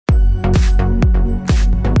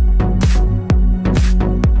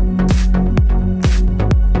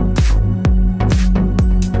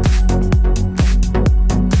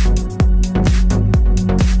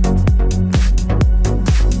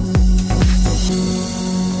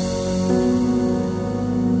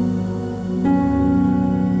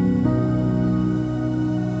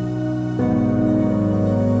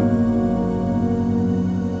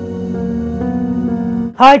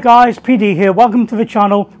Hi guys, PD here. Welcome to the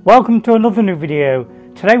channel. Welcome to another new video.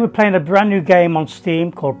 Today we're playing a brand new game on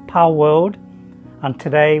Steam called Palworld, and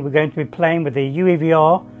today we're going to be playing with the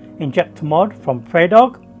UEVR injector mod from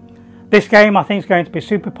Playdog. This game I think is going to be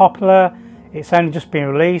super popular. It's only just been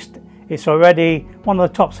released. It's already one of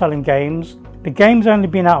the top selling games. The game's only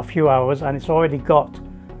been out a few hours and it's already got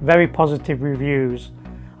very positive reviews.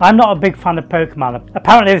 I'm not a big fan of Pokemon.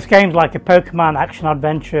 Apparently this game's like a Pokemon action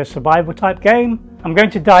adventure survival type game. I'm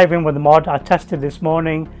going to dive in with the mod. I tested this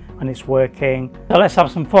morning and it's working. So let's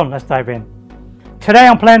have some fun. Let's dive in. Today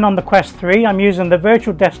I'm playing on the Quest 3. I'm using the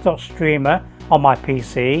virtual desktop streamer on my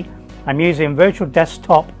PC. I'm using virtual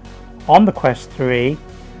desktop on the Quest 3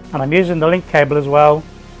 and I'm using the link cable as well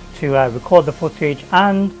to record the footage,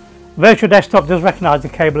 and virtual desktop does recognize the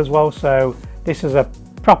cable as well, so this is a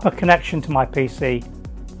proper connection to my PC.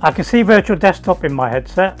 I can see virtual desktop in my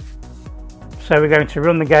headset, so we're going to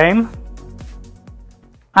run the game.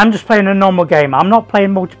 I'm just playing a normal game. I'm not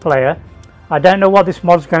playing multiplayer. I don't know what this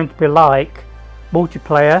mod is going to be like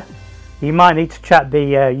multiplayer. You might need to check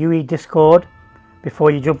the UE Discord before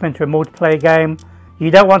you jump into a multiplayer game.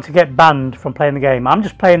 You don't want to get banned from playing the game. I'm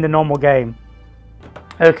just playing the normal game.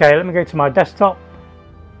 Okay, let me go to my desktop.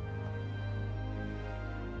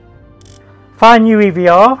 Find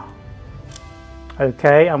UEVR.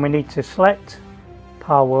 Okay, and we need to select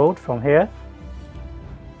Palworld from here.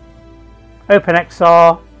 Open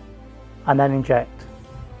XR and then inject.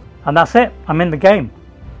 And that's it, I'm in the game.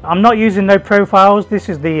 I'm not using no profiles. This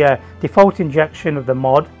is the default injection of the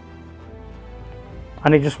mod.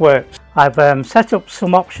 And it just works. I've set up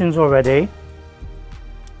some options already.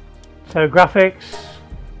 So graphics,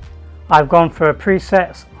 I've gone for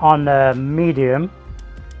presets on medium.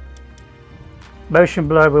 Motion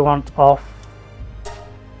blur we want off.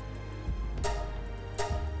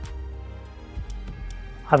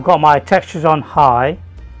 I've got my textures on high.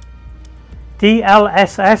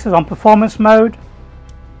 DLSS is on performance mode.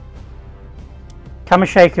 Camera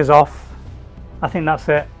shakers off. I think that's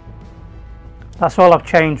it. That's all I've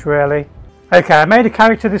changed really. Okay, I made a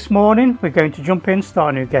character this morning. We're going to jump in,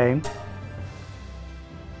 start a new game.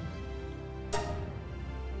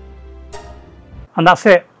 And that's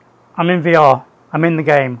it. I'm in VR. I'm in the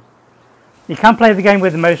game. You can play the game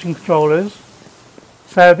with the motion controllers.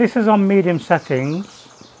 So this is on medium settings.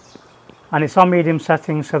 And it's on medium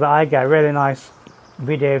settings so that I get a really nice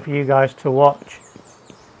video for you guys to watch.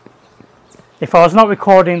 If I was not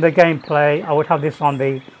recording the gameplay, I would have this on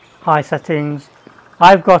the high settings.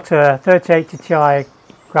 I've got a 3080 Ti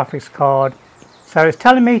graphics card, so it's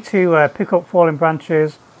telling me to pick up fallen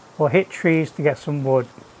branches or hit trees to get some wood.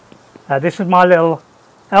 This is my little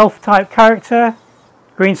elf type character,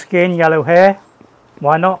 green skin, yellow hair,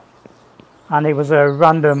 why not? And it was a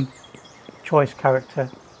random choice character.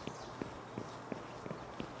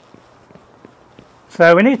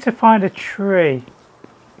 So we need to find a tree,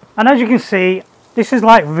 and as you can see, this is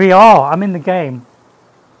like VR. I'm in the game.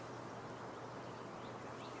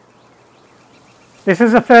 This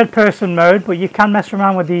is a third person mode, but you can mess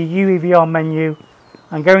around with the UEVR menu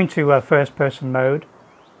and go into first person mode.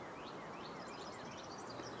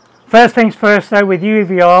 First things first though, with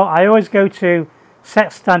UEVR I always go to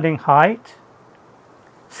set standing height,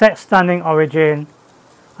 set standing origin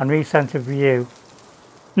and recenter view.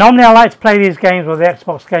 Normally I like to play these games with the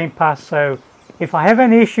Xbox Game Pass, so if I have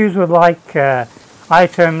any issues with like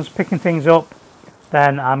items, picking things up,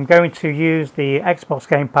 then I'm going to use the Xbox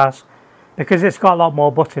Game Pass because it's got a lot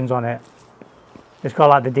more buttons on it. It's got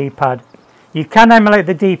like the D-pad. You can emulate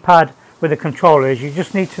the D-pad with the controllers, you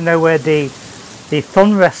just need to know where the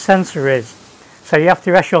thumb rest sensor is. So you have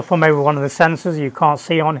to rest your thumb over one of the sensors you can't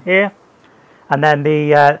see on here, and then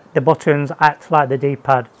the buttons act like the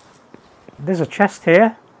D-pad. There's a chest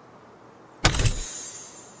here.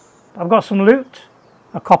 I've got some loot,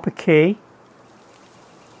 a copper key.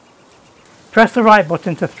 Press the right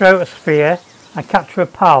button to throw a sphere and capture a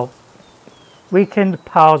pal. Weakened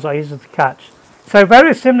pals are easy to catch. So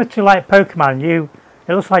very similar to like Pokemon.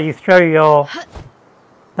 It looks like you throw your,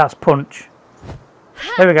 that's punch.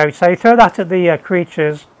 There we go. So you throw that at the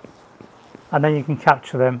creatures and then you can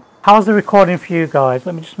capture them. How's the recording for you guys?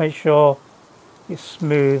 Let me just make sure it's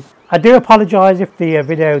smooth. I do apologise if the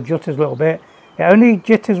video jutters a little bit. It only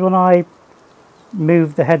jitters when I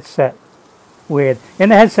move the headset weird. In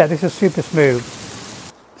the headset this is super smooth.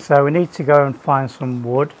 So we need to go and find some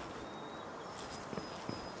wood.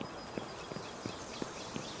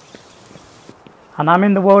 And I'm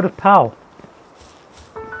in the world of Pal.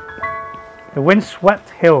 The windswept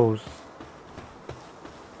hills.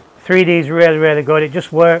 3D is really, really good. It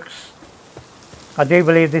just works. I do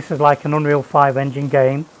believe this is like an Unreal 5 engine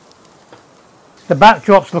game. The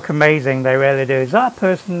backdrops look amazing, they really do. Is that a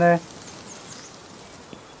person there?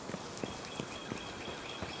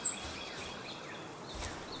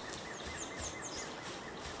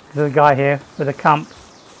 There's a guy here with a camp.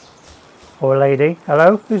 Or a lady.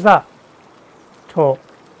 Hello? Who's that? Talk.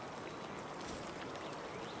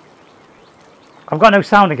 I've got no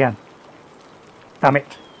sound again. Damn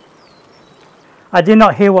it. I did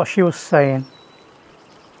not hear what she was saying.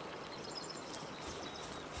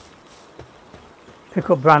 Pick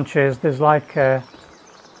up branches. There's like,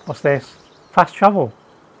 what's this? Fast travel.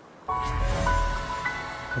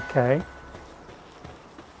 Okay.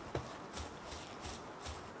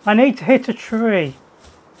 I need to hit a tree.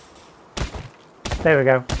 There we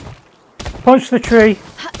go. Punch the tree.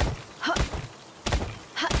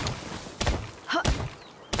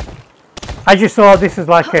 As you saw, this is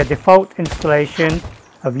like a default installation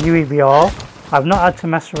of UEVR. I've not had to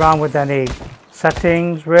mess around with any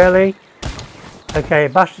settings really. Okay,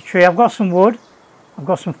 bash the tree. I've got some wood. I've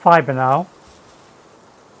got some fibre now.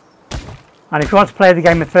 And if you want to play the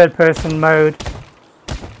game in third person mode,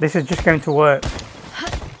 this is just going to work.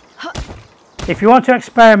 If you want to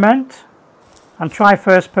experiment and try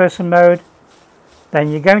first person mode,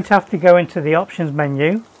 then you're going to have to go into the options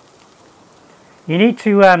menu. You need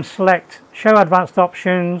to select show advanced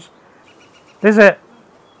options. There's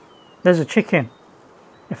a chicken.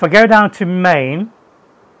 If I go down to main,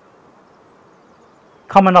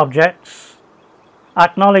 common objects,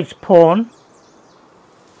 acknowledge pawn,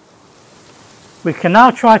 we can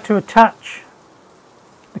now try to attach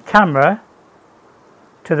the camera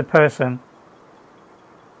to the person.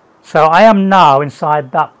 So I am now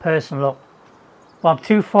inside that person, look. Well, I'm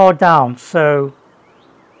too far down, so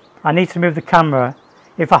I need to move the camera.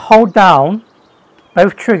 If I hold down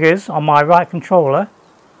both triggers on my right controller,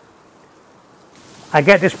 I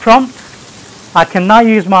get this prompt. I can now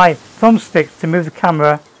use my thumbstick to move the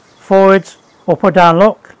camera forwards, up or down,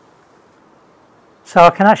 look. So I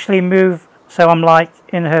can actually move, so I'm like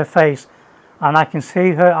in her face, and I can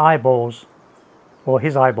see her eyeballs, or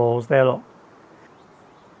his eyeballs, there, look.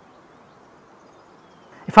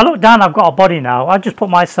 If I look down, I've got a body now. I just put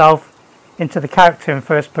myself into the character in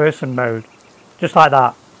first person mode, just like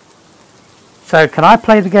that. So can I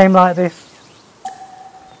play the game like this?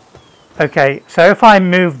 Okay, so if I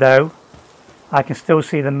move though, I can still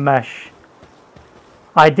see the mesh.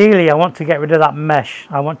 Ideally, I want to get rid of that mesh.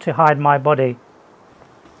 I want to hide my body,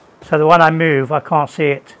 so that when I move, I can't see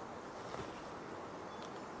it.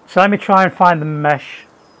 So let me try and find the mesh.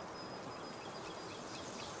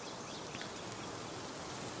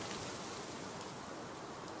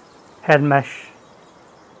 Head mesh.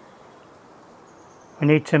 We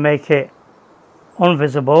need to make it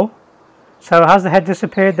invisible. So has the head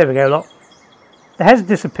disappeared? There we go, look. The head's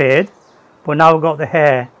disappeared, but now we've got the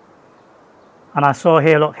hair. And I saw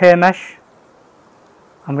here, look, hair mesh.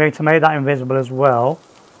 I'm going to make that invisible as well.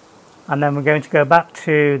 And then we're going to go back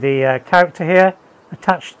to the character here,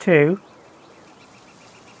 attached to.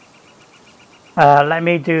 Let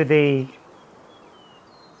me do the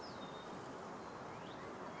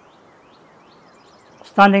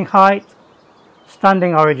standing height,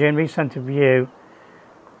 standing origin, recenter view.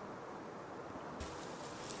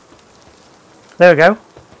 There we go.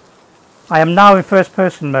 I am now in first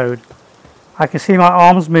person mode. I can see my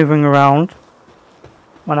arms moving around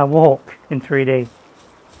when I walk in 3D.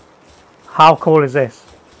 How cool is this?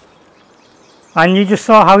 And you just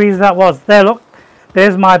saw how easy that was. There, look.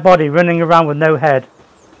 There's my body running around with no head.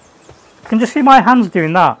 You can just see my hands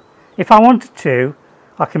doing that. If I wanted to,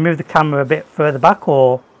 I can move the camera a bit further back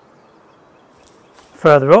or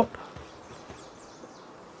further up.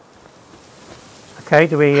 Okay,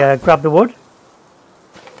 do we grab the wood?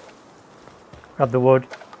 Grab the wood.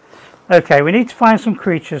 Okay, we need to find some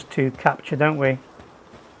creatures to capture, don't we?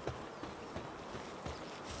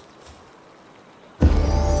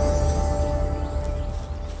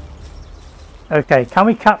 Okay, can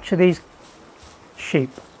we capture these sheep?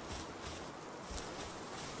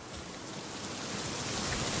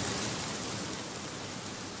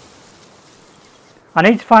 I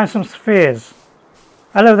need to find some spheres.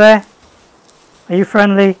 Hello there. Are you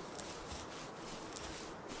friendly?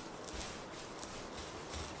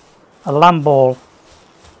 A lamb ball.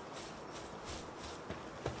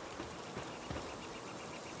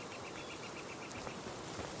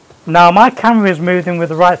 Now my camera is moving with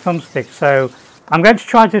the right thumbstick, so I'm going to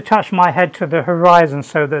try to attach my head to the horizon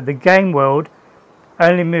so that the game world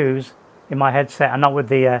only moves in my headset and not with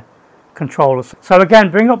the controllers. So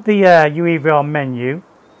again, bring up the UEVR menu,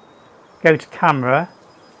 go to camera,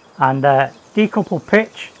 and decouple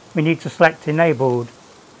pitch, we need to select enabled.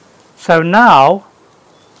 So now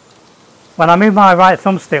When I move my right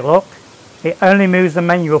thumbstick, look, it only moves the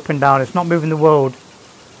menu up and down. It's not moving the world.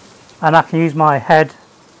 And I can use my head,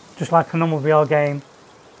 just like a normal VR game,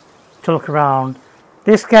 to look around.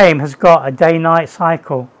 This game has got a day-night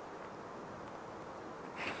cycle.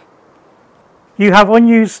 You have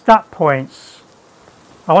unused stat points.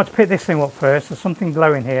 I want to pick this thing up first. There's something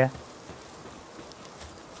glowing here.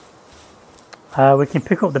 We can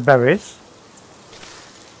pick up the berries.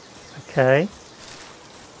 Okay.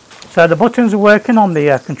 So the buttons are working on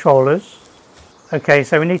the controllers. Okay,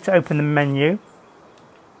 so we need to open the menu.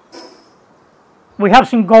 We have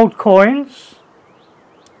some gold coins.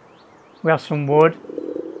 We have some wood.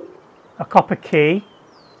 A copper key.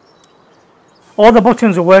 All the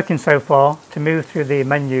buttons are working so far to move through the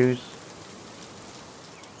menus.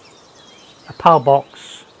 A PAL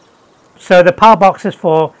box. So the PAL box is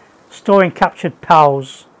for storing captured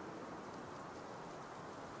PALs.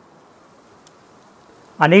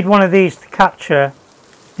 I need one of these to capture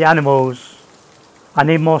the animals. I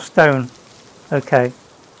need more stone. Okay.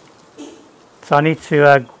 So I need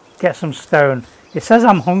to get some stone. It says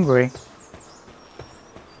I'm hungry.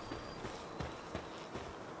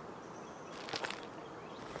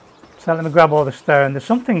 So let me grab all the stone. There's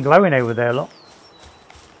something glowing over there, look.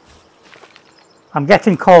 I'm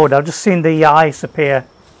getting cold. I've just seen the ice appear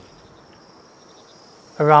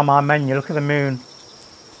around my menu. Look at the moon.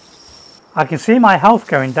 I can see my health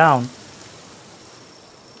going down.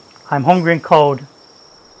 I'm hungry and cold.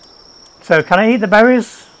 So can I eat the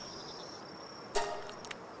berries?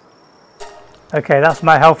 Okay, that's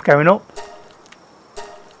my health going up.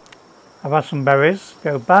 I've had some berries.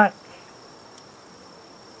 Go back.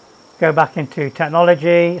 Go back into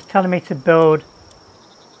technology. It's telling me to build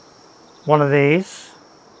one of these.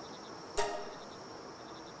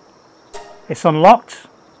 It's unlocked.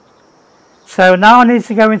 So now I need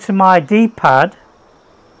to go into my D-pad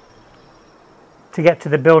to get to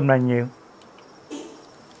the build menu.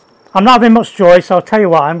 I'm not having much joy, so I'll tell you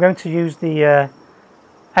what, I'm going to use the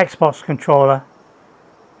Xbox controller.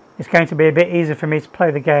 It's going to be a bit easier for me to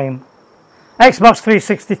play the game. Xbox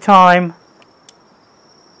 360 time.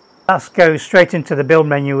 Let's go straight into the build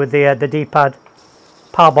menu with the D-pad.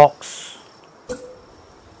 Power box.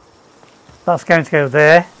 That's going to go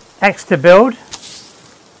there. X to build.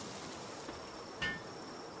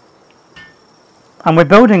 And we're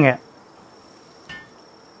building it.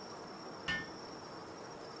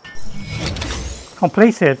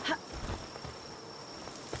 Completed.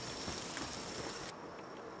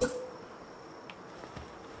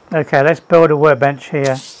 Okay, let's build a workbench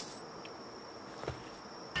here.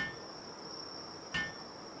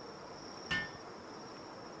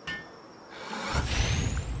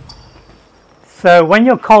 So when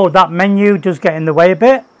you're cold, that menu does get in the way a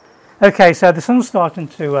bit. Okay, so the sun's starting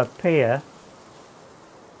to appear.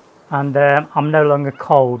 And I'm no longer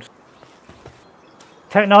cold.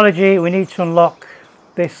 Technology, we need to unlock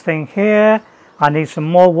this thing here. I need some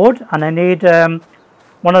more wood, and I need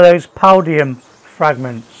one of those paldium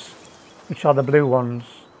fragments, which are the blue ones.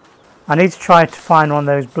 I need to try to find one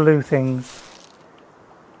of those blue things.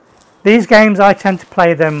 These games, I tend to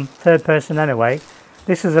play them third person anyway.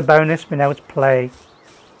 This is a bonus, being able to play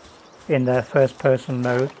in the first person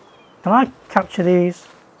mode. Can I capture these?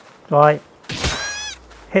 Do I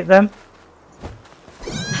hit them?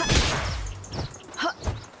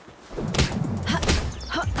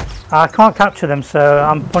 I can't capture them, so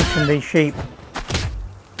I'm punching these sheep.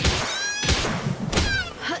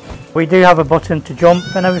 We do have a button to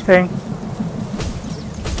jump and everything.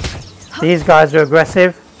 These guys are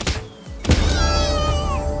aggressive.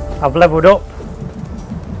 I've leveled up.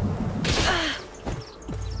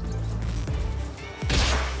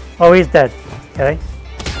 Oh, he's dead. Okay.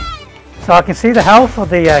 So I can see the health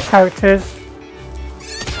of the characters.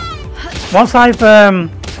 Once I've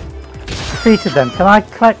defeated them, can I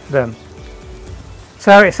collect them?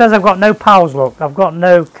 So it says I've got no pals, look. I've got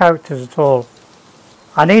no characters at all.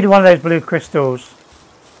 I need one of those blue crystals.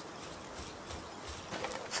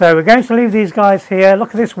 So we're going to leave these guys here. Look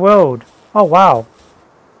at this world. Oh, wow.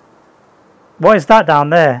 What is that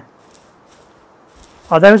down there?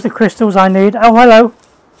 Are those the crystals I need? Oh, hello.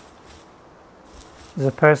 There's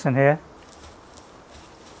a person here.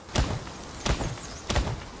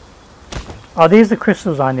 Are these the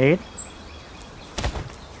crystals I need?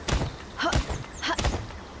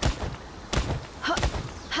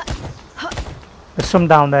 There's some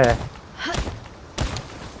down there.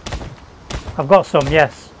 I've got some,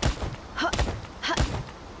 yes.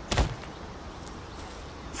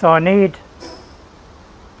 So I need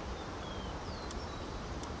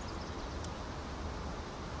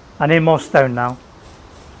more stone now.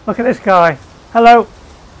 Look at this guy. Hello.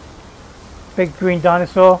 Big green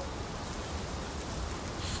dinosaur.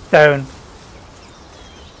 Stone.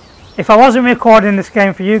 If I wasn't recording this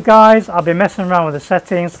game for you guys, I'll be messing around with the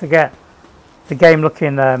settings to get the game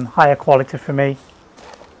looking higher quality for me.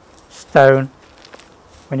 Stone.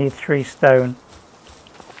 We need 3 stone.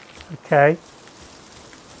 Okay.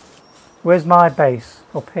 Where's my base?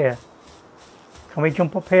 Up here. Can we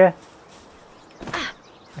jump up here?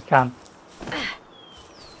 I can.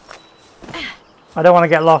 I don't want to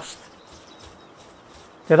get lost.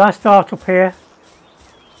 Did I start up here?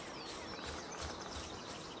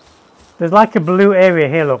 There's like a blue area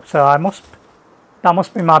here, look, so that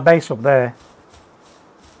must be my base up there.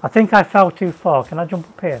 I think I fell too far. Can I jump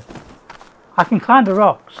up here? I can climb the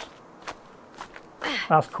rocks.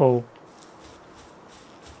 That's cool.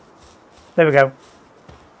 There we go.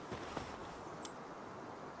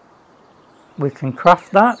 We can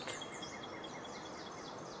craft that.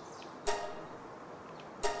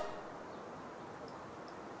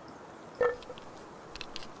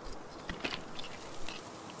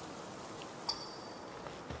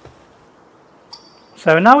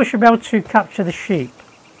 So now we should be able to capture the sheep.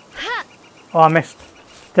 Oh, I missed.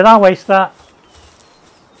 Did I waste that?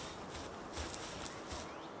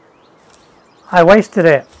 I wasted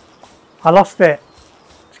it. I lost it.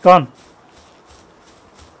 It's gone.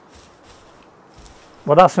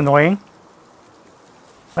 Well, that's annoying.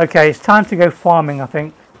 Okay, it's time to go farming, I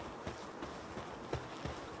think.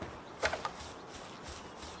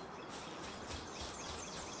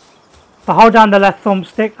 If I hold down the left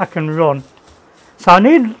thumbstick, I can run. So I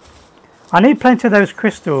need plenty of those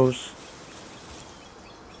crystals.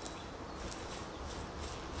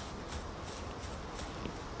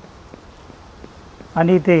 I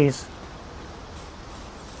need these.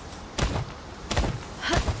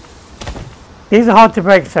 These are hard to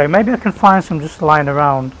break, so maybe I can find some just lying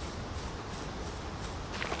around.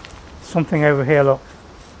 Something over here, look.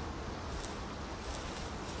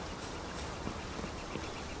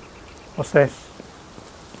 What's this?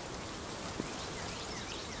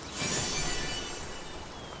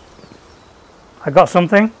 I got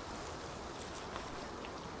something.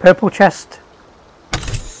 Purple chest.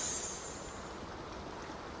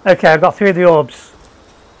 Okay, I got 3 of the orbs.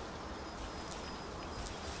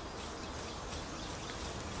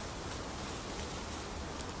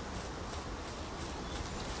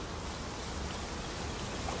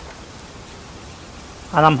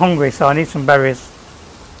 And I'm hungry, so I need some berries.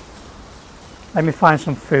 Let me find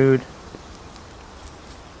some food.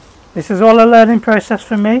 This is all a learning process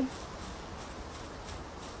for me.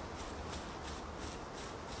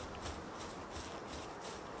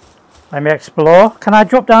 Let me explore. Can I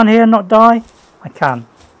drop down here and not die? I can.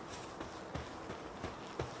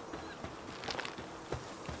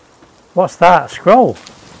 What's that? A scroll?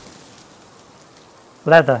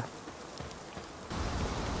 Leather.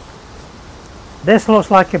 This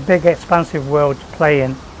looks like a big expansive world to play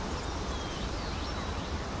in.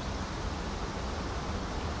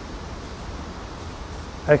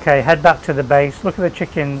 Okay, head back to the base. Look at the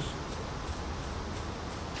chickens.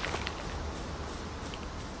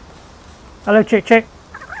 Hello, chick chick.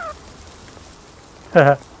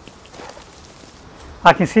 I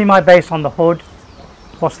can see my base on the hood.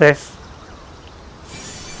 What's this?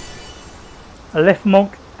 A lift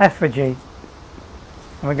monk effigy.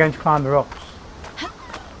 And we're going to climb the rocks.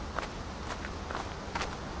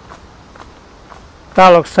 That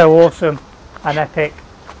looks so awesome and epic.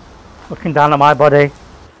 Looking down at my body.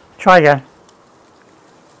 Try again.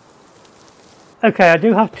 Okay, I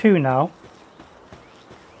do have 2 now.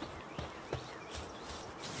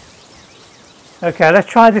 Okay, let's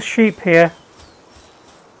try this sheep here.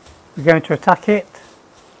 We're going to attack it.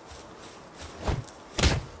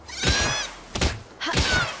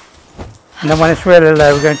 And then when it's really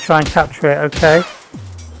low, we're going to try and capture it, okay?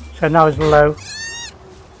 So now it's low.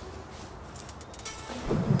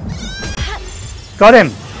 Got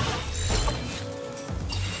him!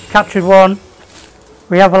 Captured 1.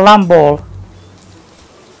 We have a lamb ball.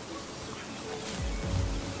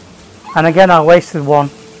 And again, I wasted 1.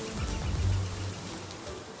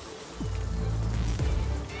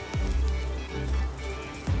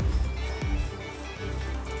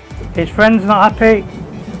 His friend's not happy.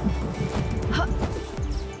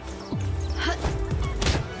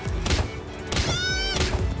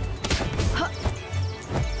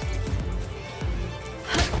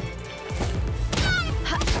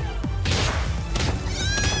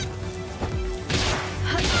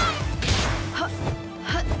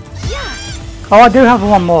 Oh, I do have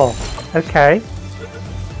 1 more. Okay.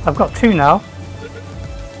 I've got 2 now.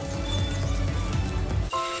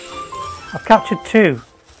 I've captured 2.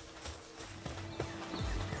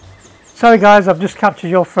 Sorry guys, I've just captured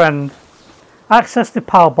your friend. Access the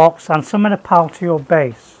PAL box and summon a PAL to your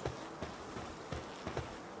base.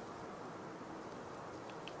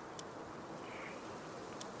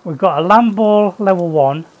 We've got a land ball level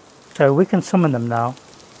 1, so we can summon them now.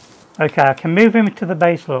 Okay, I can move him to the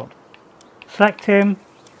base, look. Select him,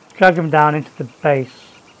 drag him down into the base.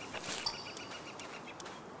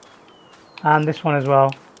 And this one as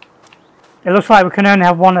well. It looks like we can only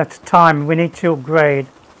have one at a time. We need to upgrade.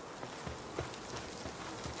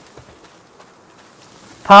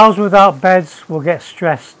 Pals without beds will get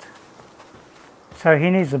stressed. So he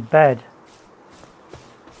needs a bed.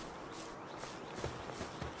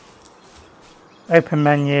 Open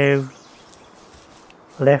menu.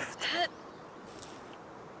 Lift.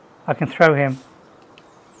 I can throw him.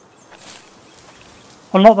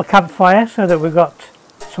 Unlock the campfire so that we've got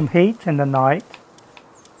some heat in the night.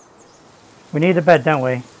 We need a bed, don't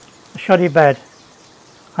we? A shoddy bed.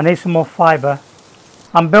 I need some more fibre.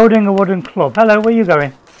 I'm building a wooden club. Hello, where are you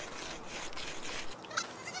going?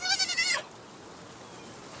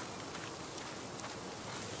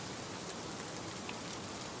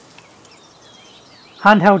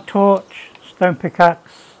 Handheld torch, stone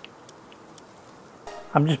pickaxe.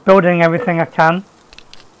 I'm just building everything I can.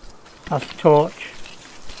 That's a torch.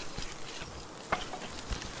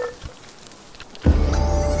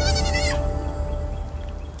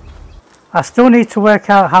 I still need to work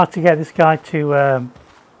out how to get this guy to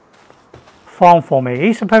farm for me.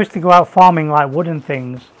 He's supposed to go out farming like wooden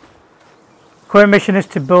things. Current mission is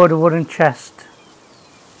to build a wooden chest.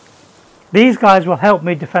 These guys will help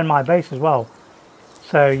me defend my base as well.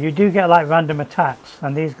 So you do get like random attacks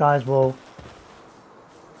and these guys will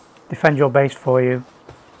defend your base for you.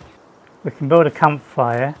 We can build a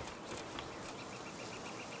campfire.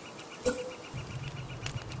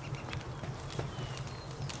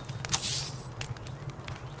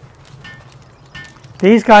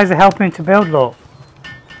 These guys are helping to build, look.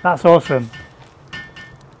 That's awesome.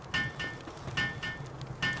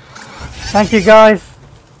 Thank you guys.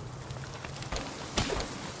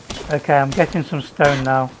 Okay, I'm getting some stone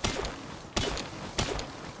now.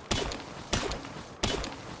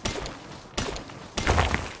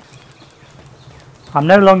 I'm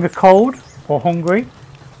no longer cold or hungry.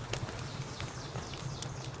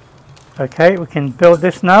 Okay, we can build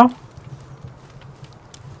this now.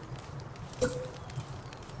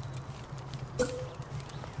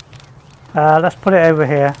 Let's put it over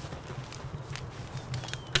here.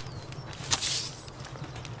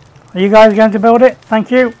 Are you guys going to build it?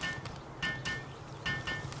 Thank you.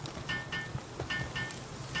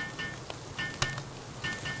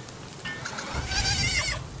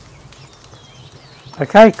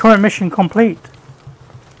 Okay, current mission complete.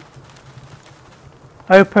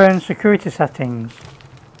 Open security settings.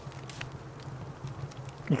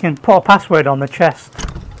 You can put a password on the chest.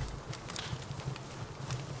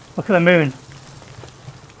 Look at the moon.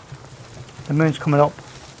 The moon's coming up.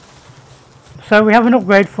 So we have an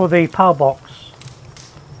upgrade for the power box.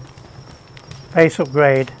 Base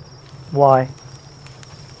upgrade. Why?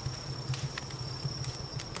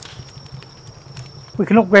 We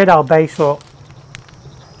can upgrade our base up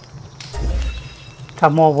to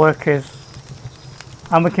have more workers.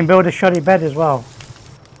 And we can build a shoddy bed as well.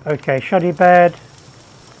 Okay, shoddy bed.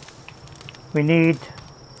 We need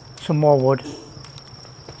some more wood.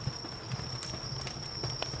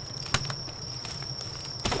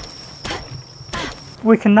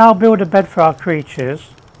 We can now build a bed for our creatures.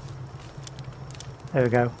 There we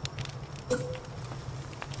go.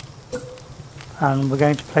 And we're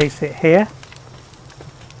going to place it here.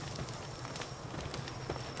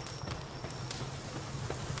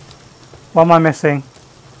 What am I missing?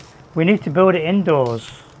 We need to build it indoors.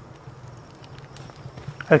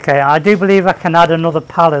 Okay, I do believe I can add another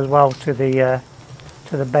pal as well to the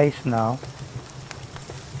base now.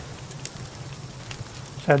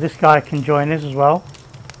 So this guy can join us as well.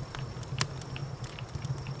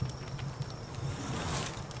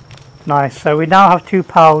 Nice, so we now have 2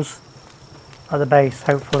 pals at the base,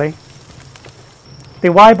 hopefully. The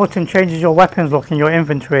Y button changes your weapons look in your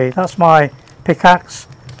inventory. That's my pickaxe,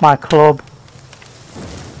 my club,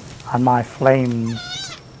 and my flames.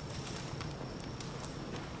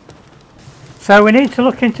 So we need to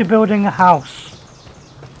look into building a house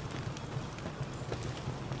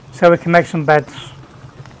so we can make some beds.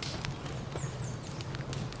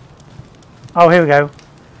 Oh, here we go.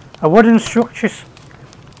 A wooden structure.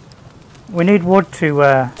 We need wood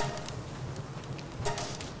to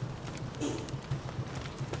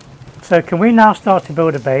so can we now start to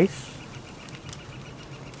build a base?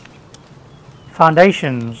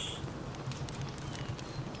 Foundations.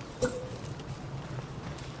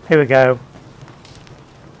 Here we go.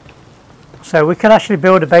 So we can actually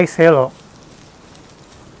build a base here, look.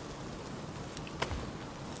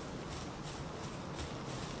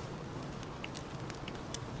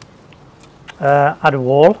 Add a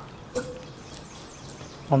wall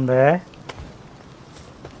on there.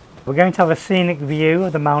 We're going to have a scenic view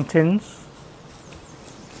of the mountains.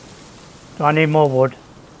 Do I need more wood?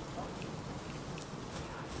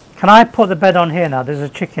 Can I put the bed on here now? There's a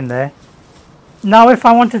chicken there. Now if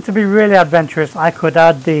I wanted to be really adventurous, I could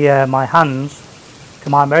add the my hands to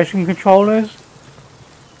my motion controllers,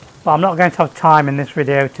 but I'm not going to have time in this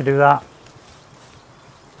video to do that.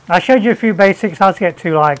 I showed you a few basics, how to get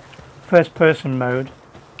to like first person mode.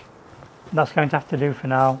 That's going to have to do for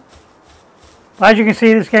now. But as you can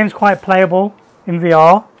see, this game's quite playable in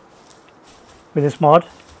VR with this mod.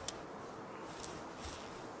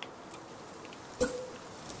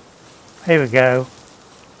 Here we go.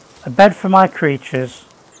 A bed for my creatures.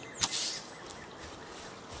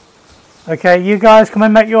 Okay, you guys come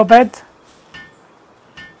and make your bed.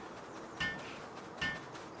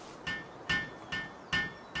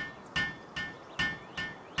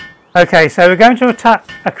 Okay, so we're going to attack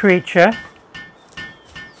a creature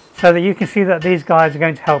so that you can see that these guys are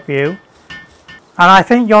going to help you. And I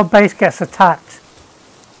think your base gets attacked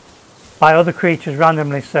by other creatures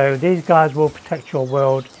randomly, so these guys will protect your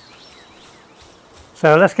world.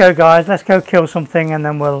 So let's go, guys, let's go kill something and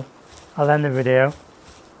then I'll end the video.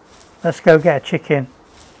 Let's go get a chicken.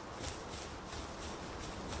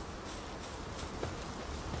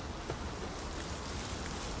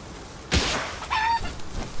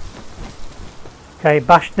 Okay,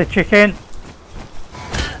 bash the chicken.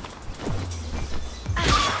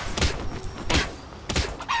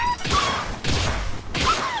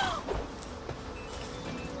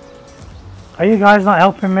 Are you guys not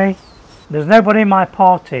helping me? There's nobody in my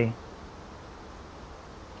party.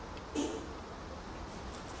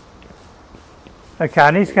 Okay,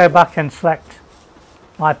 I need to go back and select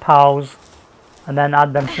my pals and then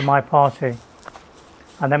add them to my party.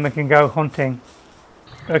 And then we can go hunting.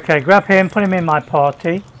 Okay, grab him, put him in my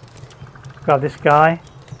party. Grab this guy.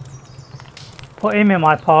 Put him in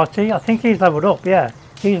my party. I think he's leveled up, yeah.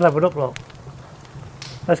 He's leveled up, look.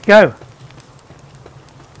 Let's go.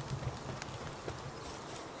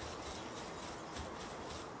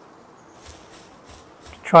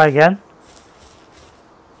 Try again.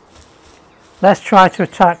 Let's try to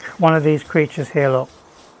attack one of these creatures here, look.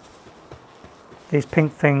 These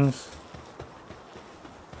pink things.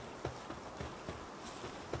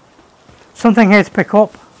 Something here to pick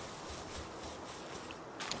up.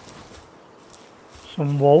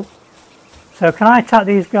 Some wool. So can I attack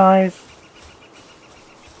these guys?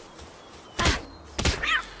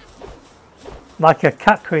 Like a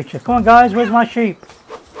cat creature. Come on guys, where's my sheep?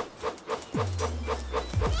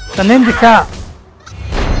 It's a ninja cat.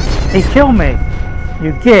 He killed me.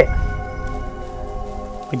 You git.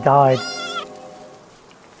 We died.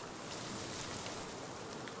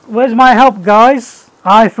 Where's my help, guys?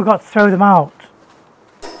 I forgot to throw them out.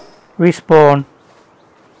 Respawn.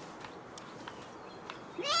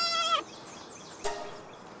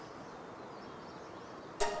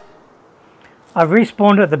 I've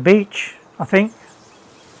respawned at the beach, I think.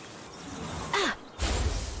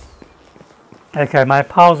 Okay, my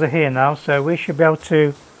pals are here now, so we should be able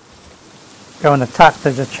to go and attack.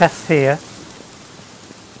 There's a chest here.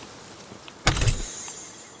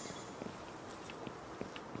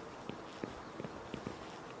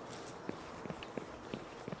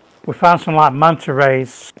 We found some like manta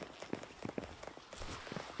rays.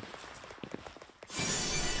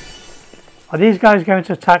 Are these guys going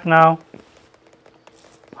to attack now?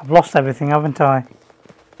 I've lost everything, haven't I?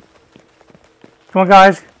 Come on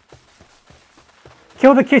guys.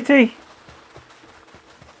 Kill the kitty.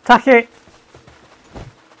 Attack it.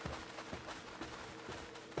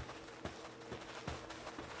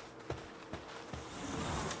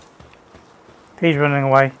 He's running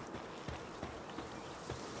away.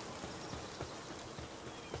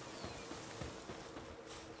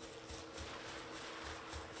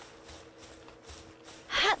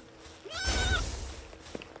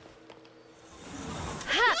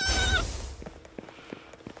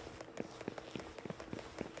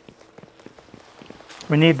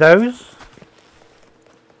 We need those.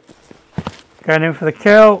 Going in for the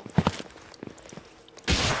kill.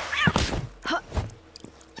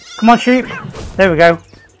 Come on sheep. There we go.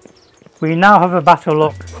 We now have a battle,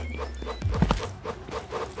 look.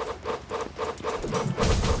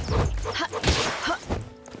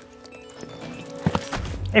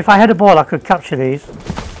 If I had a ball I could capture these.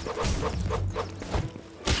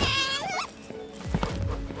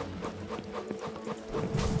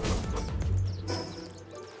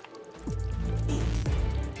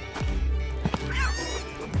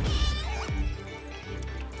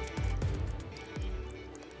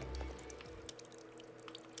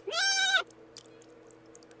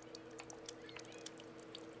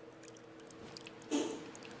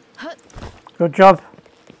 Good job.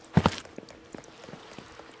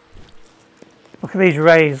 Look at these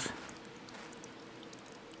rays.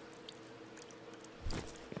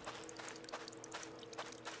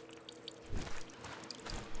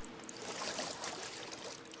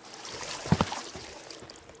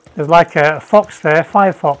 There's like a fox there,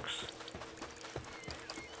 firefox.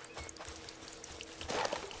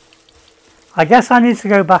 I guess I need to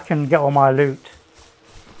go back and get all my loot.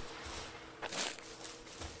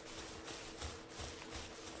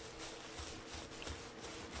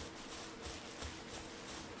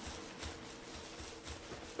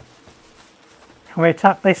 Can we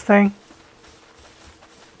attack this thing?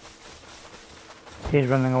 He's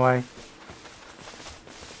running away.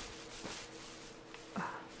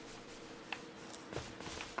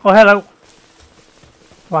 Oh, hello.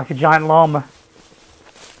 Like a giant llama.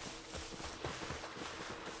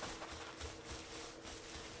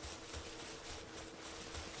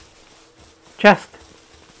 Chest.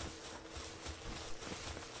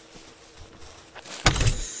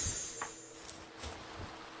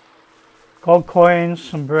 Gold coins,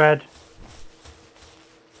 some bread.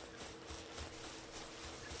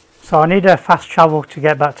 So I need a fast travel to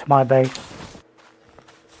get back to my base.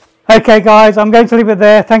 Okay guys, I'm going to leave it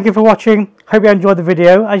there. Thank you for watching. Hope you enjoyed the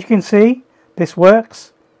video. As you can see, this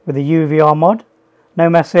works with the UEVR mod. No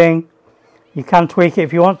messing. You can tweak it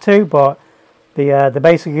if you want to, but the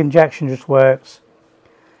basic injection just works.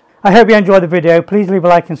 I hope you enjoyed the video. Please leave a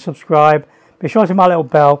like and subscribe. Be sure to hit my little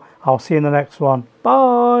bell. I'll see you in the next one.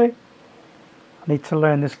 Bye. I need to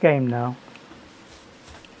learn this game now.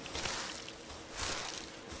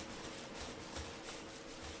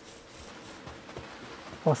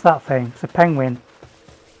 What's that thing? It's a penguin.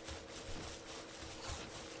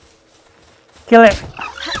 Kill it!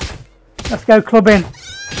 Let's go clubbing.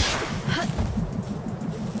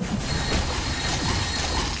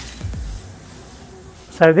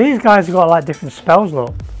 So these guys have got like different spells,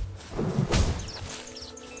 look.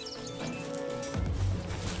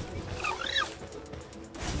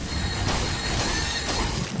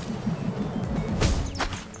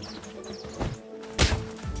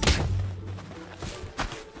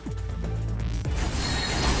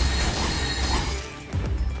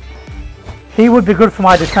 He would be good for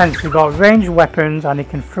my defense. He's got ranged weapons and he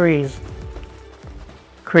can freeze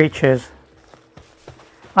creatures.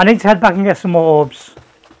 I need to head back and get some more orbs.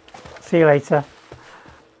 See you later.